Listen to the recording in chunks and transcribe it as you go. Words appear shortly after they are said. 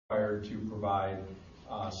required to provide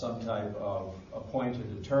some type of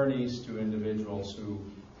appointed attorneys to individuals who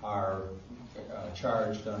are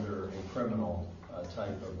charged under a criminal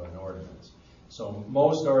type of an ordinance. So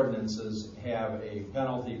most ordinances have a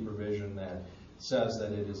penalty provision that says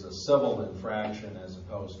that it is a civil infraction as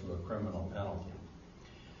opposed to a criminal penalty.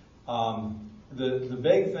 The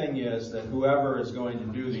big thing is that whoever is going to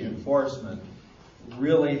do the enforcement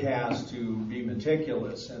really has to be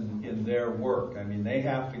meticulous in their work. I mean, they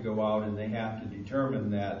have to go out and they have to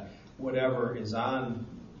determine that whatever is on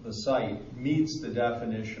the site meets the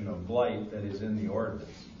definition of blight that is in the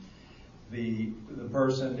ordinance. The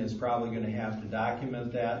person is probably going to have to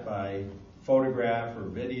document that by photograph or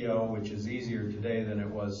video, which is easier today than it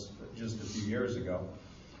was just a few years ago.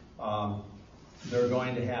 They're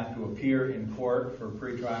going to have to appear in court for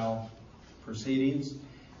pretrial proceedings,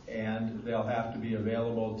 and they'll have to be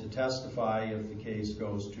available to testify if the case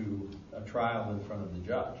goes to a trial in front of the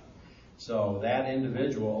judge. So that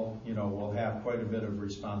individual, will have quite a bit of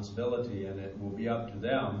responsibility, and it will be up to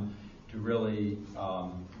them to really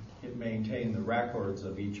maintain the records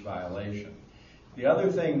of each violation. The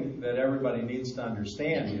other thing that everybody needs to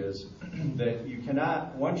understand is that you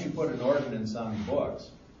cannot, once you put an ordinance on the books,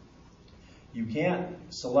 you can't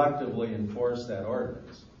selectively enforce that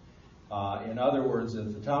ordinance. In other words,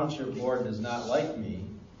 if the township board does not like me,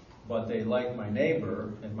 but they like my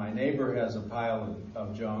neighbor, and my neighbor has a pile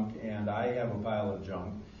of junk, and I have a pile of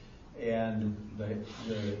junk, and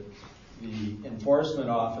the enforcement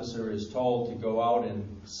officer is told to go out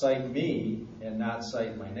and cite me and not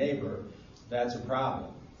cite my neighbor, that's a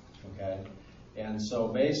problem, okay? And so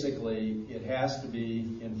basically, it has to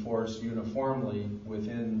be enforced uniformly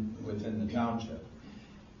within the township.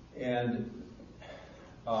 And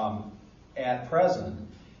at present,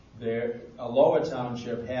 Aloha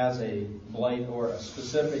Township has a blight or a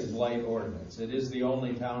specific blight ordinance. It is the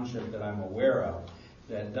only township that I'm aware of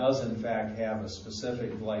that does in fact have a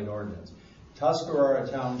specific blight ordinance. Tuscarora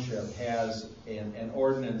Township has an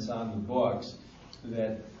ordinance on the books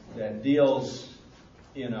that deals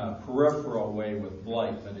in a peripheral way with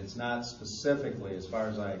blight, but it's not specifically, as far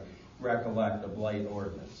as I recollect, a blight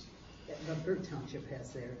ordinance. But Burt Township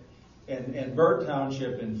has their. And Burt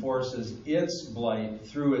Township enforces its blight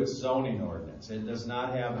through its zoning ordinance. It does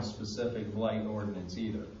not have a specific blight ordinance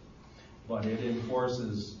either, but it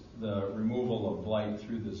enforces the removal of blight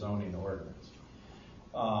through the zoning ordinance.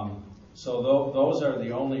 So those are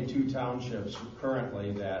the only two townships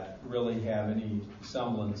currently that really have any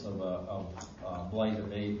semblance of a blight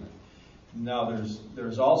abatement. Now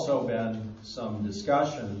there's also been some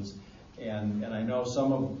discussions, and I know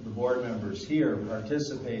some of the board members here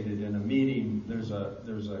participated in a meeting. There's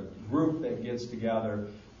a group that gets together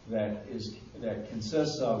that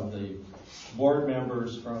consists of the board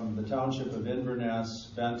members from the Township of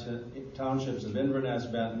Inverness, Townships of Inverness,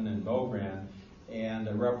 Benton, and Beaugrand, and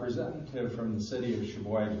a representative from the city of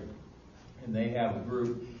Sheboygan. And they have a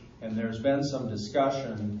group, and there's been some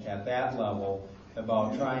discussion at that level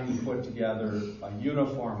about trying to put together a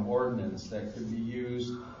uniform ordinance that could be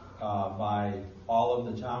used by all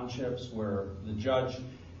of the townships, where the judge,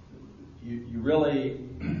 you really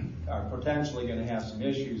are potentially going to have some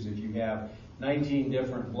issues if you have 19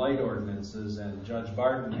 different blight ordinances and Judge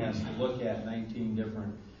Barton has to look at 19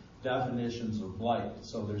 different definitions of blight.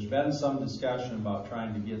 So there's been some discussion about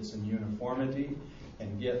trying to get some uniformity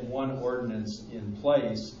and get one ordinance in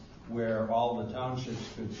place where all the townships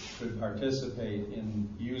could participate in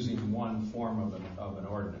using one form of an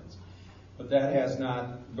ordinance. But that has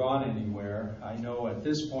not gone anywhere. I know at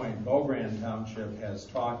this point Beaugrand Township has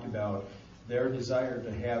talked about their desire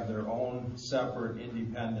to have their own separate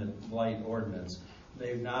independent blight ordinance.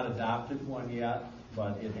 They've not adopted one yet,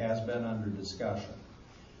 but it has been under discussion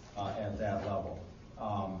at that level.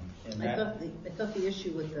 I thought the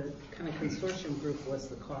issue with the kind of consortium group was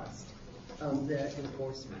the cost of the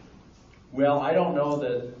enforcement. Well, I don't know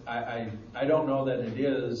that I don't know that it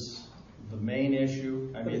is the main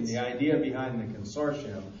issue. I mean, the idea behind the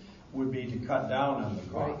consortium would be to cut down on the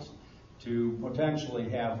cost, to potentially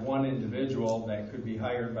have one individual that could be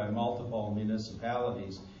hired by multiple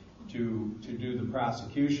municipalities to do the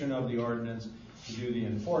prosecution of the ordinance, to do the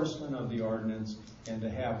enforcement of the ordinance, and to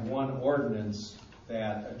have one ordinance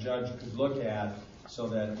that a judge could look at so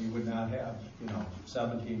that you would not have,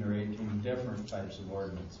 17 or 18 different types of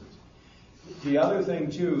ordinances. The other thing,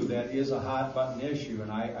 too, that is a hot button issue,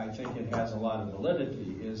 and I think it has a lot of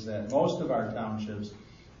validity, is that most of our townships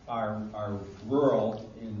are rural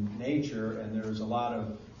in nature, and there's a lot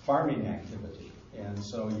of farming activity. And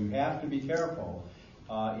so you have to be careful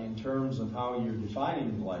in terms of how you're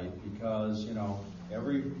defining blight, because,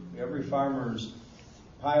 every farmer's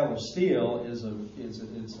pile of steel is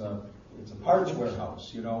it's a parts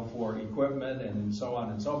warehouse, for equipment and so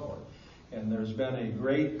on and so forth. And there's been a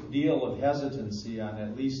great deal of hesitancy on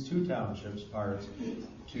at least 2 townships' parts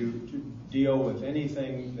to deal with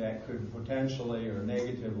anything that could potentially or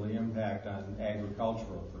negatively impact on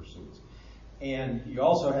agricultural pursuits. And you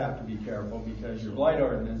also have to be careful because your blight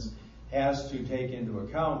ordinance has to take into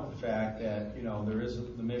account the fact that, there is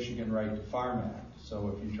the Michigan Right to Farm Act.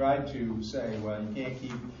 So if you try to say, well, you can't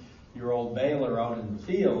keep your old baler out in the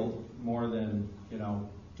field more than,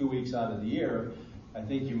 2 weeks out of the year, I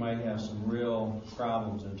think you might have some real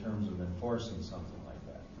problems in terms of enforcing something like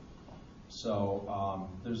that. So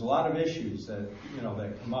there's a lot of issues that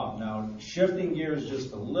that come up. Now, shifting gears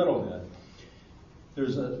just a little bit,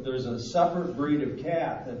 there's a separate breed of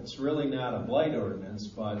cat that's really not a blight ordinance,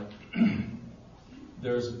 but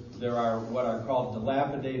there are what are called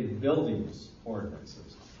dilapidated buildings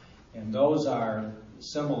ordinances, and those are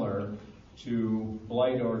similar to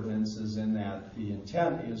blight ordinances in that the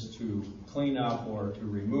intent is to clean up or to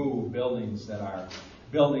remove buildings that are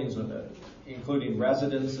buildings including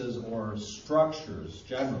residences or structures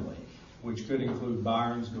generally, which could include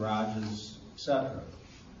barns, garages, etc.,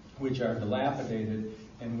 which are dilapidated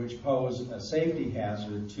and which pose a safety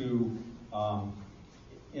hazard to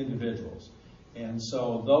individuals. And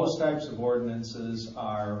so those types of ordinances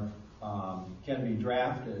can be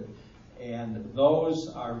drafted. And those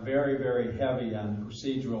are very, very heavy on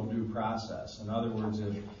procedural due process. In other words,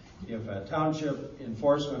 if a township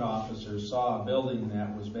enforcement officer saw a building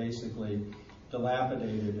that was basically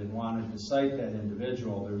dilapidated and wanted to cite that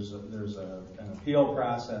individual, there's an appeal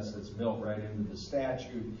process that's built right into the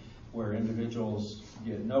statute where individuals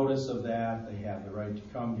get notice of that. They have the right to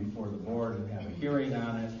come before the board and have a hearing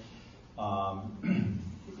on it.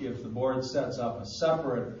 If the board sets up a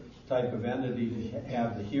separate type of entity to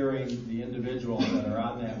have the hearing, the individuals that are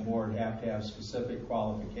on that board have to have specific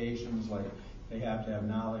qualifications, like they have to have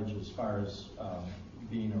knowledge as far as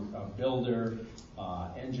being a builder,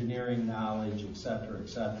 engineering knowledge, et cetera, et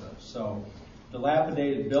cetera. So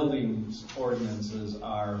dilapidated buildings ordinances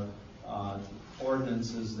are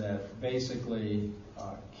ordinances that basically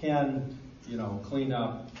can, clean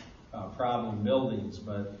up problem buildings,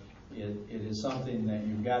 but it is something that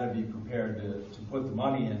you've got to be prepared to put the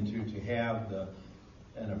money into to have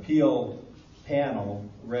an appeal panel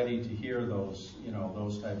ready to hear those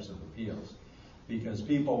types of appeals, because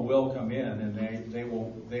people will come in and they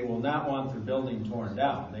will not want their building torn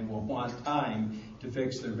down. They will want time to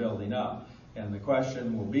fix their building up. And the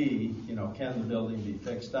question will be, can the building be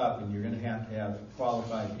fixed up? And you're going to have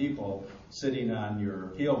qualified people sitting on your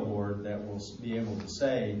appeal board that will be able to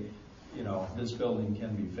say, this building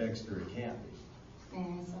can be fixed or it can't be. May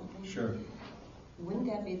I ask something? Sure. Wouldn't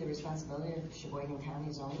that be the responsibility of Sheboygan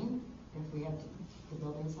County zoning if we have the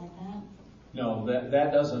buildings like that? No,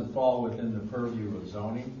 that doesn't fall within the purview of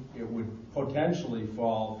zoning. It would potentially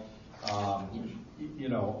fall,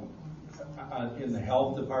 in the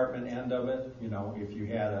health department end of it, if you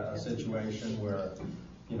had a situation where,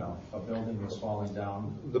 a building was falling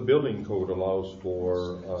down. The building code allows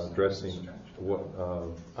for addressing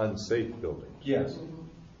unsafe buildings. Yes.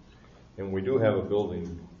 And we do have a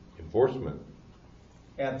building enforcement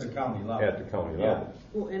At the county level. at the county level.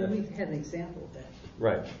 Well, and we've had an example of that.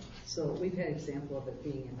 Right. So we've had an example of it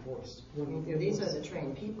being enforced. These are the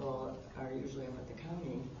trained people are usually up at the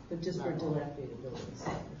county. But just for dilapidated buildings.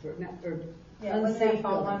 Yeah, wouldn't that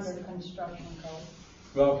fall under the construction code?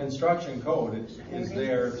 Well, construction code is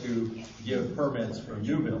there to give permits for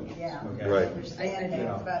new buildings. Yeah. Okay? Right. I understand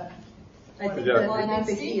that, but. I think Yeah. Well, and that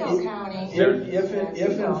in the key Otsego is, County,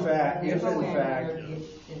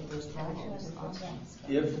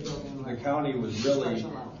 if the county was really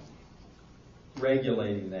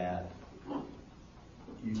regulating that,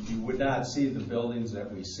 you would not see the buildings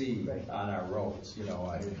that we see on our roads, if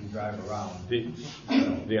you drive around.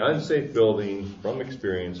 The unsafe building, from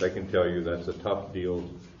experience, I can tell you that's a tough deal.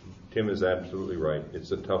 Tim is absolutely right.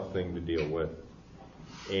 It's a tough thing to deal with.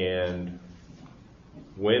 And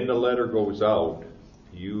when the letter goes out,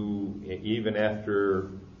 even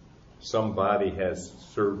after somebody has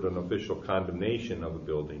served an official condemnation of a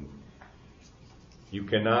building, you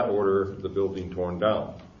cannot order the building torn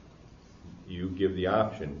down. You give the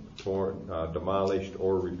option, demolished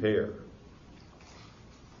or repair.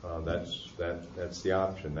 That's the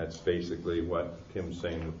option. That's basically what Tim's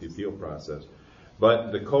saying with the appeal process.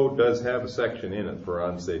 But the code does have a section in it for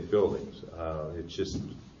unsafe buildings. It's just a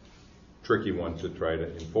tricky one to try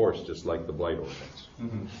to enforce, just like the blight ordinance.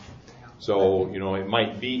 Mm-hmm. So, it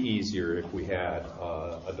might be easier if we had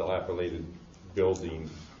a dilapidated building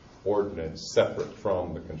ordinance separate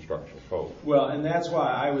from the construction code. Well, and that's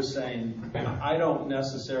why I was saying, I don't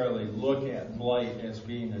necessarily look at blight as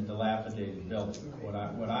being a dilapidated building.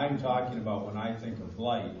 What I'm talking about when I think of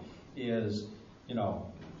blight is,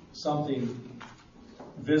 something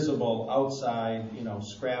visible outside,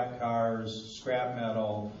 scrap cars, scrap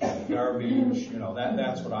metal, garbage,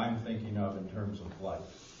 that's what I'm thinking of in terms of blight.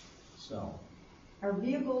 So. Are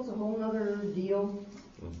vehicles a whole nother deal?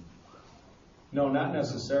 No, not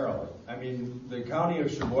necessarily. I mean, the county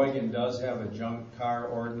of Sheboygan does have a junk car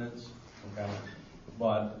ordinance, okay?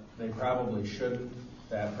 But they probably shouldn't.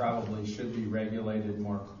 That probably should be regulated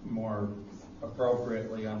more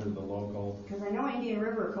appropriately under the local. Because I know Indian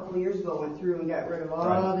River a couple of years ago went through and got rid of all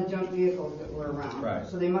Right. the junk vehicles that were around. Right.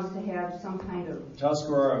 So they must have some kind of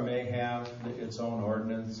Tuscarora may have its own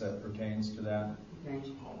ordinance that pertains to that.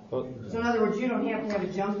 thing. Well, So in other words, you don't have to have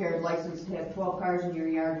a junkyard license to have 12 cars in your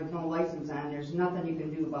yard with no license on. There's nothing you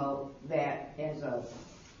can do about that as a...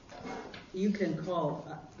 You can call,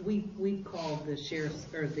 we called the sheriff's,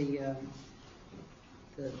 or the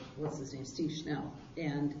what's his name, Steve Schnell,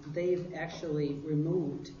 and they've actually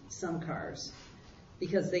removed some cars,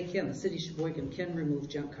 because they can, the city of Sheboygan can remove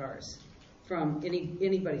junk cars from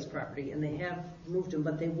anybody's property, and they have moved them,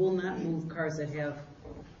 but they will not move cars that have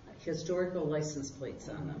historical license plates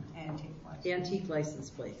on them. Antique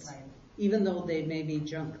license plates. Right. Even though they may be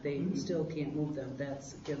junk, they still can't move them.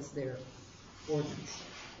 That's against their ordinance,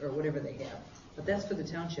 or whatever they have. But that's for the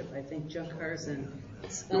township. I think junk cars and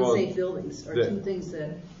unsafe buildings are two things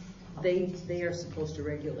that they are supposed to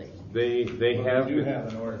regulate. They But have. we do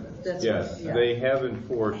have an ordinance. That's Yes, what, yeah. they have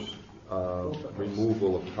enforced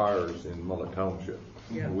removal of cars in Mullet Township.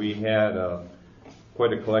 Yeah. We had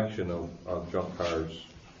quite a collection of junk cars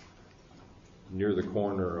near the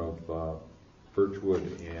corner of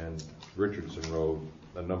Birchwood and Richardson Road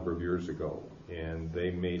a number of years ago, and they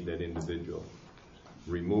made that individual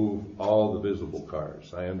remove all the visible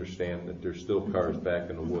cars. I understand that there's still cars back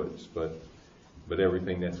in the woods, but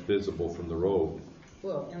everything that's visible from the road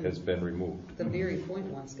Well, and has been removed. the Berry Point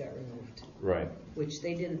ones got removed, Right. which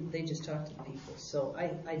they didn't, they just talked to the people. So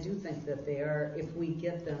I do think that they are, if we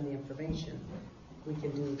get them the information, we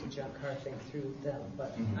can do the junk car thing through them.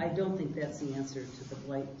 But I don't think that's the answer to the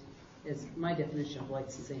blight. My definition of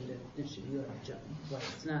blight's the same definition you have of junk blight.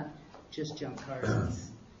 It's not just junk cars,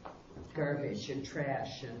 it's garbage and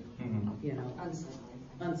trash and,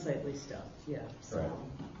 unsightly stuff, yeah. So. Right.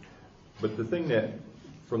 But the thing that,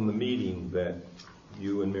 from the meeting that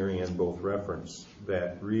you and Marianne both referenced,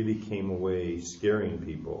 that really came away scaring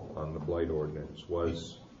people on the blight ordinance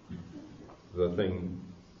was the thing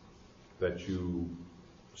that you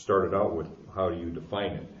started out with, how do you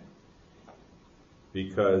define it?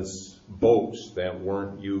 Because boats that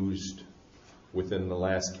weren't used within the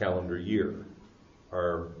last calendar year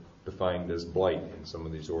are defined as blight in some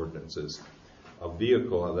of these ordinances. A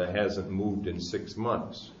vehicle that hasn't moved in 6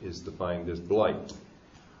 months is defined as blight.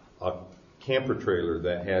 A camper trailer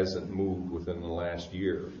that hasn't moved within the last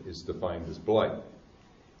year is defined as blight.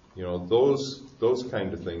 Those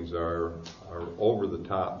kind of things are over the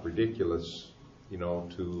top, ridiculous,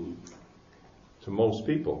 to most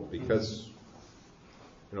people, because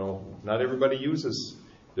not everybody uses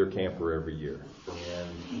their camper every year,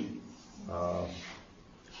 and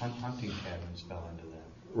hunting cabins fell into that.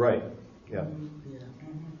 right, yeah. Yeah.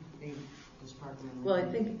 They just park them in. Well, I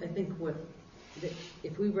think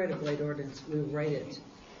if we write a blight ordinance, we'll write it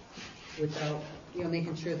without,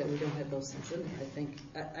 making sure that we don't have those things in there. I think,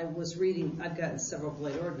 I was reading, I've gotten several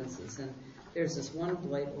blight ordinances, and there's this one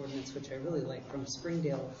blight ordinance which I really like from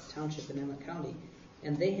Springdale Township in Emmett County,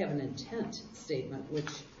 and they have an intent statement which,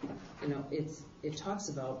 it talks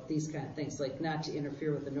about these kind of things, like not to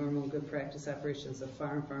interfere with the normal and good practice operations of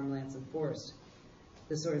farmlands, and forest.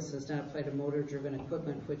 This ordinance does not apply to motor-driven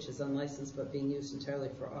equipment which is unlicensed but being used entirely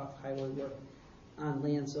for off-highway work on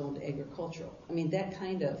land zoned agricultural. I mean, that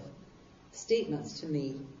kind of statements to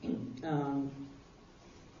me,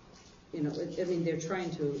 they're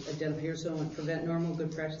trying to identify here, so prevent normal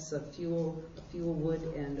good practice of fuel, wood,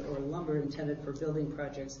 and or lumber intended for building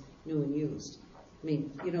projects, new and used. I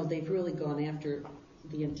mean, they've really gone after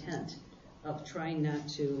the intent of trying not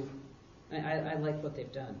to. I like what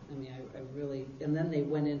they've done. I mean, I really, and then they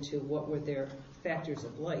went into what were their factors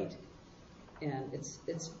of blight, and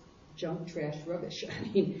it's junk, trash, rubbish. I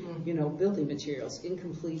mean, building materials,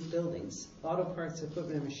 incomplete buildings, auto parts,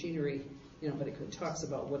 equipment, and machinery. But it talks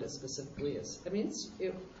about what it specifically is. I mean,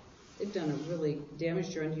 they've done a really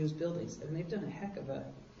damaged or unused buildings, and they've done a heck of a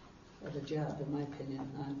job, in my opinion,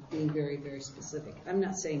 on being very, very specific. I'm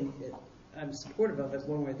not saying that I'm supportive of it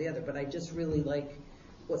one way or the other, but I just really like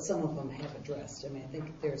what some of them have addressed. I mean, I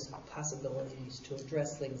think there's possibilities to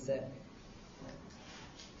address things that,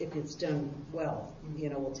 if it's done well,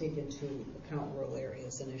 will take into account rural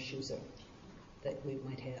areas and issues that we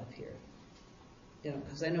might have here.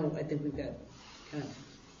 Because I think we've got kind of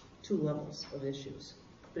two levels of issues.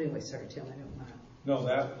 But anyway, sorry, Tim, I don't want to. No,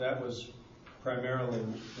 that was primarily,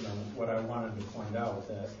 what I wanted to point out,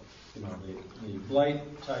 that, the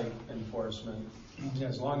blight type enforcement,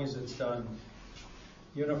 as long as it's done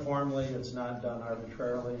uniformly, it's not done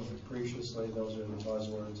arbitrarily and capriciously. Those are the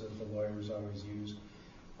buzzwords that the lawyers always use.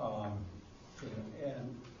 And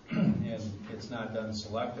it's not done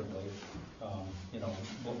selectively.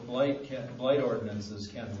 Blight ordinances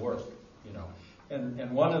can work,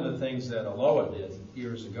 And one of the things that Aloha did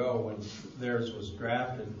years ago when theirs was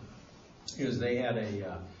drafted is they had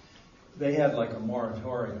like a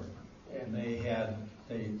moratorium, and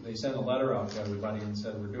they sent a letter out to everybody and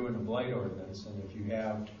said, we're doing a blight ordinance, and if you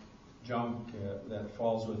have junk that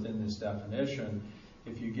falls within this definition,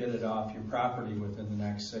 if you get it off your property within the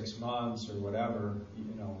next 6 months or whatever,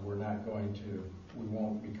 we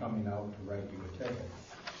won't be coming out to write you a ticket.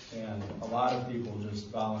 And a lot of people just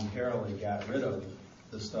voluntarily got rid of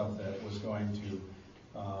the stuff that was going to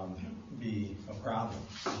be a problem,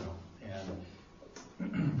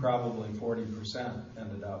 and probably 40%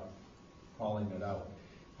 ended up hauling it out.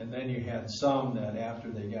 And then you had some that after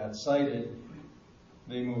they got cited,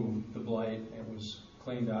 they moved the blight, it was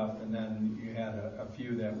cleaned up, and then you had a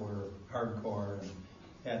few that were hardcore and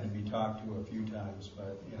had to be talked to a few times.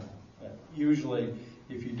 But usually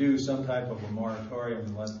if you do some type of a moratorium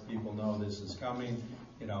and let people know this is coming,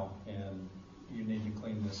 and you need to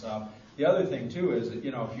clean this up. The other thing too is that,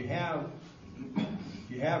 if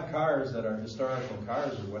you have cars that are historical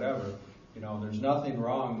cars or whatever, there's nothing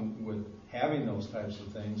wrong with having those types of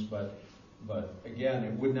things, but again,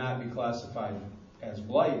 it would not be classified as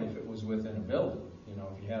blight if it was within a building.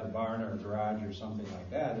 If you had a barn or a garage or something like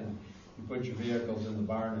that, and you put your vehicles in the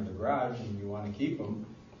barn or the garage and you want to keep them,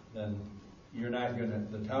 then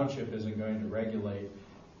the township isn't going to regulate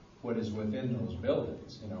what is within those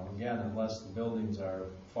buildings. Again, unless the buildings are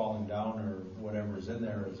falling down or whatever is in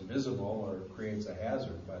there is visible or creates a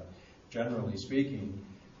hazard. But generally speaking,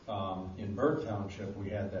 in Burt Township, we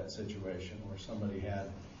had that situation where somebody had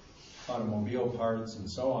automobile parts and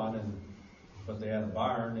so on, but they had a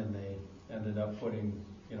barn and they ended up putting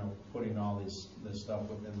all this stuff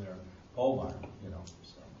within their pole barn.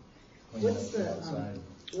 So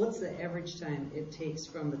what's the average time it takes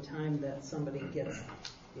from the time that somebody gets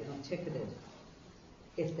ticketed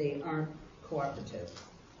if they aren't cooperative?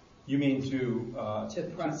 You mean to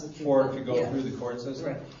prosecute for it them? to go through the court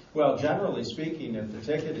system? Right. Well, generally speaking, if the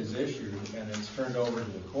ticket is issued and it's turned over to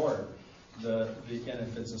the court, and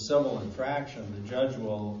if it's a civil infraction, the judge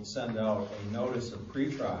will send out a notice of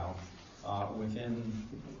pretrial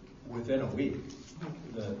within a week.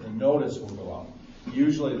 The notice will go out.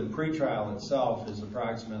 Usually the pretrial itself is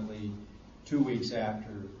approximately 2 weeks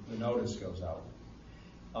after the notice goes out.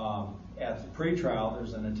 At the pretrial,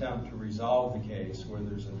 there's an attempt to resolve the case where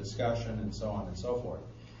there's a discussion and so on and so forth.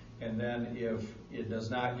 And then if it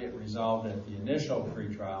does not get resolved at the initial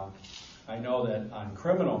pretrial, I know that on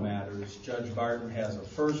criminal matters, Judge Barton has a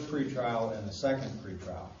first pretrial and a second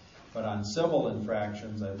pretrial. But on civil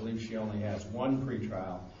infractions, I believe she only has one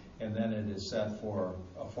pretrial, and then it is set for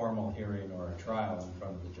a formal hearing or a trial in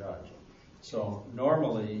front of the judge. So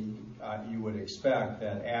normally, you would expect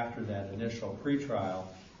that after that initial pretrial,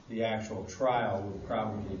 the actual trial would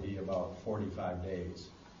probably be about 45 days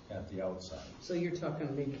at the outside. So you're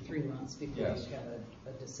talking maybe 3 months before Yes. you have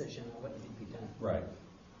a decision on what needs to be done. Right.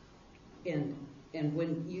 And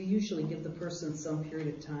when you usually give the person some period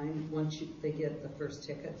of time once they get the first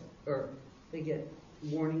ticket, or they get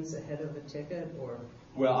warnings ahead of a ticket, or?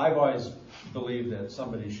 Well, I've always believed that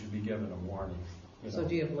somebody should be given a warning. So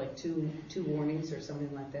do you have like two warnings or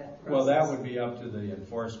something like that? Well, that would be up to the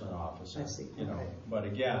enforcement officer. I see. Okay. But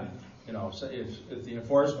again, so if the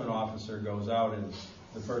enforcement officer goes out and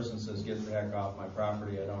the person says, "Get the heck off my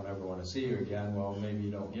property, I don't ever want to see you again," well, maybe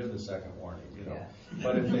you don't give the second warning, Yeah.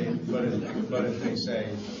 But if they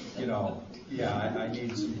say, yeah, I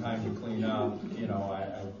need some time to clean up,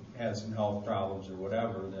 I had some health problems or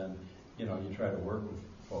whatever, then you try to work with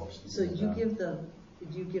folks. So do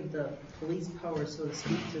you give the police power, so to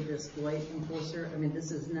speak, to this blight enforcer? I mean,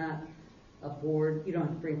 this is not a board. You don't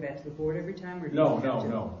have to bring it back to the board every time, or do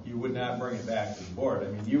No. You would not bring it back to the board. I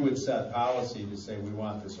mean, you would set policy to say we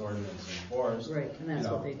want this ordinance enforced. Right, and that's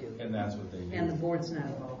what they do. And that's what they do. And the board's not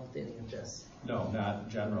involved with any of this. No, not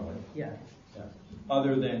generally. Yeah. Yeah.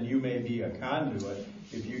 Other than you may be a conduit,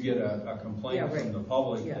 if you get a Yeah, complaint right. from the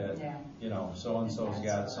public Yeah. that, Yeah. you know, so-and-so's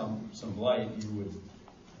got some blight, you would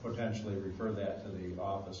potentially refer that to the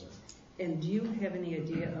officer. And do you have any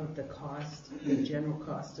idea of the cost, the general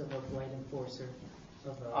cost of a blight enforcer?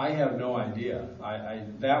 I have no idea.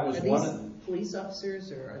 That was Are one these of, police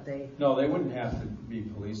officers, or are they? no, they wouldn't have to be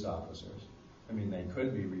police officers. I mean, they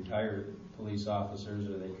could be retired police officers,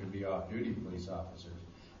 or they could be off-duty police officers,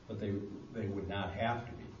 but they would not have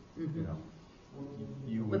to be, you know.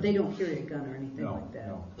 You would. But they don't carry a gun or anything No, like that?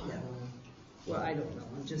 no. Yeah. Well, I don't know,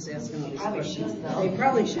 I'm just asking all these Probably questions. should, though. They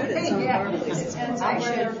probably should at some of our places. I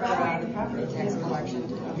should for property tax collection.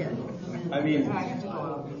 Yeah. I mean, I have to go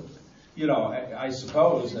out. you know, I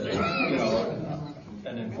suppose that, you know,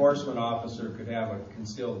 an enforcement officer could have a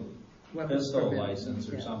concealed Weapons pistol permit. license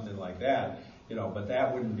or Yeah. something like that, you know, but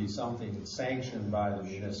that wouldn't be something that's sanctioned by the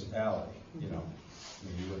municipality, you know. I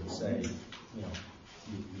mean, you wouldn't say, you know,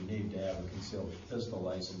 you need to have a concealed pistol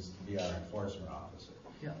license to be our enforcement officer.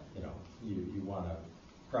 Yeah. You know, you want to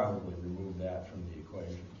probably remove that from the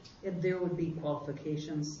equation. And there would be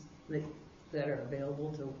qualifications that are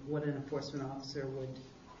available to what an enforcement officer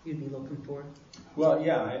you'd be looking for? Well,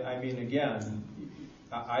 yeah, I mean, again,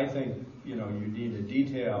 I think, you know, you need a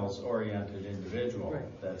details-oriented individual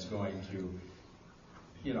Right. that's going to,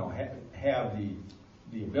 you know, have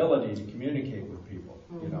the ability to communicate with people,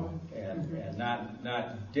 you know, and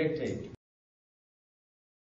not dictate